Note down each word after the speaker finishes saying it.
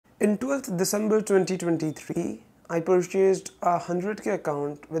In 12th December 2023, I purchased a 100k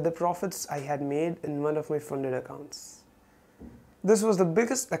account with the profits I had made in one of my funded accounts. This was the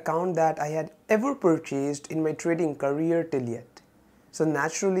biggest account that I had ever purchased in my trading career till yet. So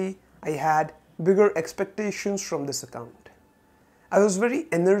naturally, I had bigger expectations from this account. I was very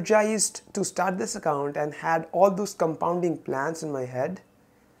energized to start this account and had all those compounding plans in my head.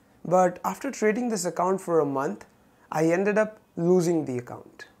 But after trading this account for a month, I ended up losing the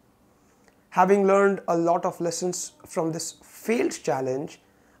account. Having learned a lot of lessons from this failed challenge,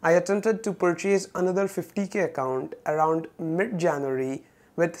 I attempted to purchase another 50k account around mid-January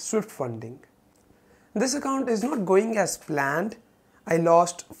with Swift funding. This account is not going as planned. I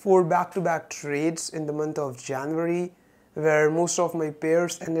lost 4 back-to-back trades in the month of January, where most of my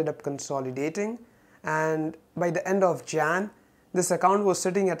pairs ended up consolidating, and by the end of Jan, this account was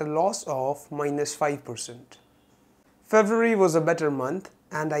sitting at a loss of minus 5%. February was a better month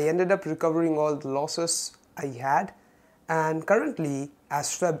and I ended up recovering all the losses I had, and currently as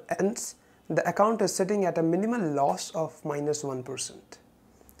Feb ends, the account is sitting at a minimal loss of minus 1%.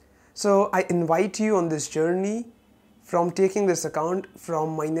 So I invite you on this journey from taking this account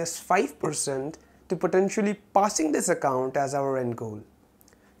from minus 5% to potentially passing this account as our end goal.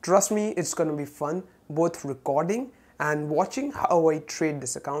 Trust me, it's going to be fun both recording and watching how I trade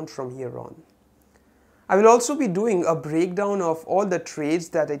this account from here on. I will also be doing a breakdown of all the trades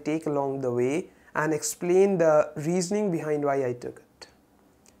that I take along the way and explain the reasoning behind why I took it.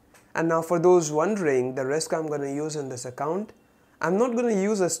 And now for those wondering the risk I'm going to use in this account, I'm not going to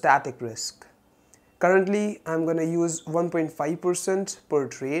use a static risk. Currently, I'm going to use 1.5% per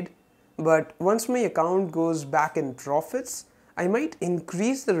trade, but once my account goes back in profits, I might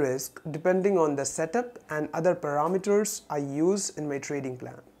increase the risk depending on the setup and other parameters I use in my trading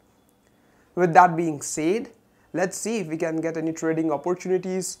plan. With that being said, let's see if we can get any trading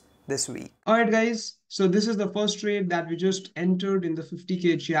opportunities this week. Alright guys, so this is the first trade that we just entered in the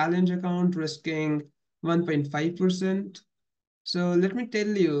 50k challenge account, risking 1.5%. So let me tell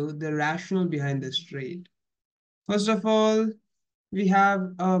you the rationale behind this trade. First of all, we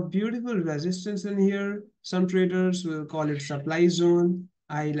have a beautiful resistance in here. Some traders will call it supply zone.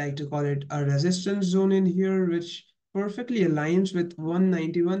 I like to call it a resistance zone in here, which perfectly aligns with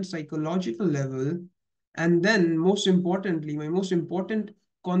 191 psychological level. And then most importantly, my most important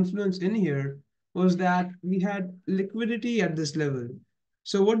confluence in here was that we had liquidity at this level.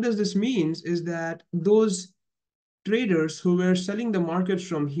 So what does this means is that those traders who were selling the markets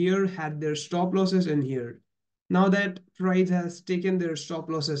from here had their stop losses in here. Now that price has taken their stop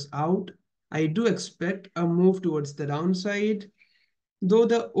losses out, I do expect a move towards the downside. Though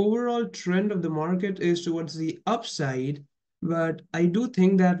the overall trend of the market is towards the upside, but I do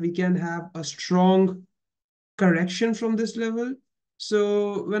think that we can have a strong correction from this level.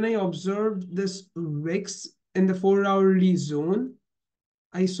 So when I observed this VIX in the 4-hourly zone,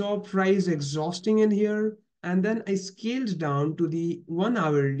 I saw price exhausting in here, and then I scaled down to the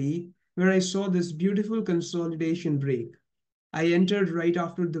 1-hourly where I saw this beautiful consolidation break. I entered right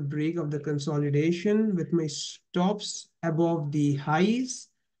after the break of the consolidation with my stops above the highs,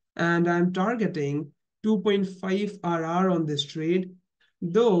 and I'm targeting 2.5 RR on this trade,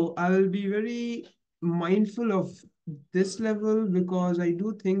 though I will be very mindful of this level because I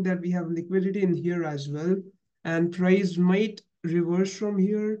do think that we have liquidity in here as well, and price might reverse from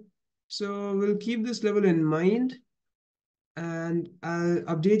here. So we'll keep this level in mind and I'll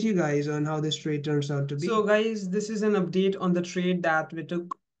update you guys on how this trade turns out to be. So guys, this is an update on the trade that we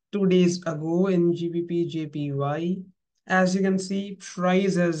took 2 days ago in GBP JPY. As you can see,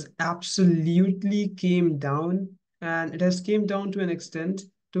 price has absolutely came down, and it has came down to an extent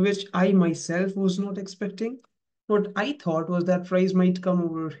to which I myself was not expecting. What I thought was that price might come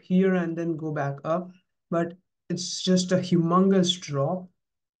over here and then go back up, but it's just a humongous drop,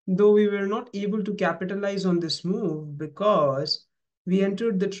 though we were not able to capitalize on this move because we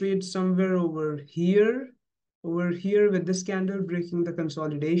entered the trade somewhere over here with this candle breaking the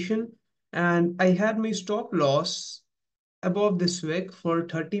consolidation, and I had my stop loss above this wick for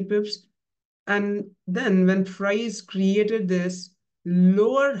 30 pips. And then when price created this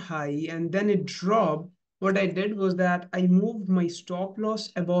lower high and then it dropped, what I did was that I moved my stop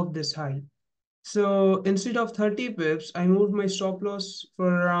loss above this high. So instead of 30 pips, I moved my stop loss for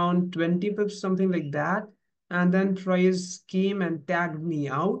around 20 pips, something like that. And then price came and tagged me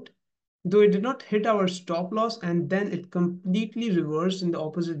out, though it did not hit our stop loss, and then it completely reversed in the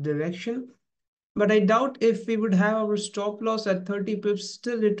opposite direction. But I doubt if we would have our stop loss at 30 pips,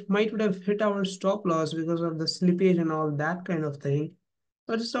 still it might would have hit our stop loss because of the slippage and all that kind of thing.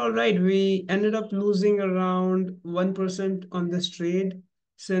 But it's all right. We ended up losing around 1% on this trade.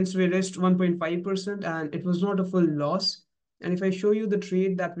 since we risked 1.5% and it was not a full loss. And if I show you the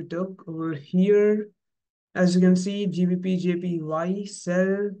trade that we took over here, as you can see, GBP JPY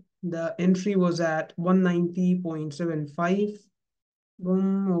sell, the entry was at 190.75.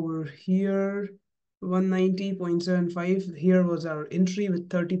 Boom, over here, 190.75. Here was our entry with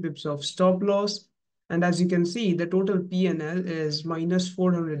 30 pips of stop loss. And as you can see, the total PNL is minus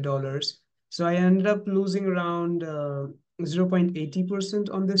 $400. So I ended up losing around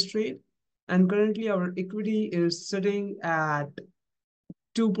 0.80% on this trade. And currently our equity is sitting at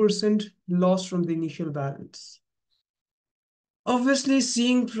 2% loss from the initial balance. Obviously,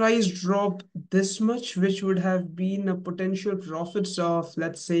 seeing price drop this much, which would have been a potential profits of,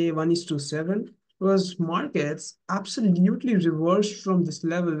 let's say, 1:7, was markets absolutely reversed from this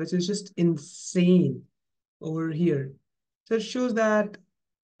level, which is just insane over here. So it shows that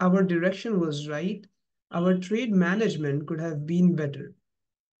our direction was right. Our trade management could have been better.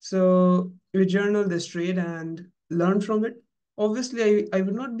 So we journal this trade and learn from it. Obviously, I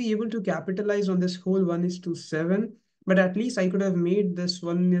would not be able to capitalize on this whole 1:7, but at least I could have made this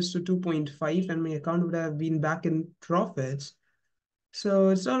 1:2.5 and my account would have been back in profits. So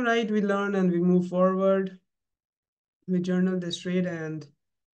it's all right. We learn and we move forward. We journal this trade and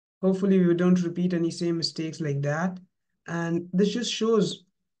hopefully we don't repeat any same mistakes like that. And this just shows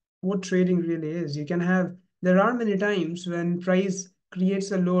what trading really is. There are many times when price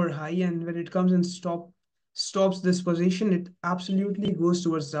creates a lower high and when it comes and stops this position, it absolutely goes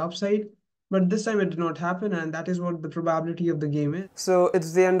towards the upside. But this time it did not happen, and that is what the probability of the game is. So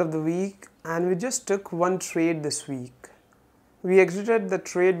it's the end of the week and we just took one trade this week. We exited the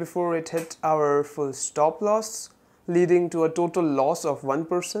trade before it hit our full stop loss, leading to a total loss of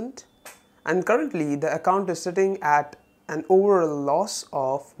 1%. And currently the account is sitting at an overall loss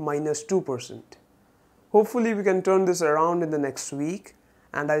of minus 2%. Hopefully we can turn this around in the next week,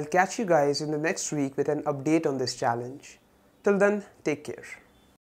 and I'll catch you guys in the next week with an update on this challenge. Till then, take care.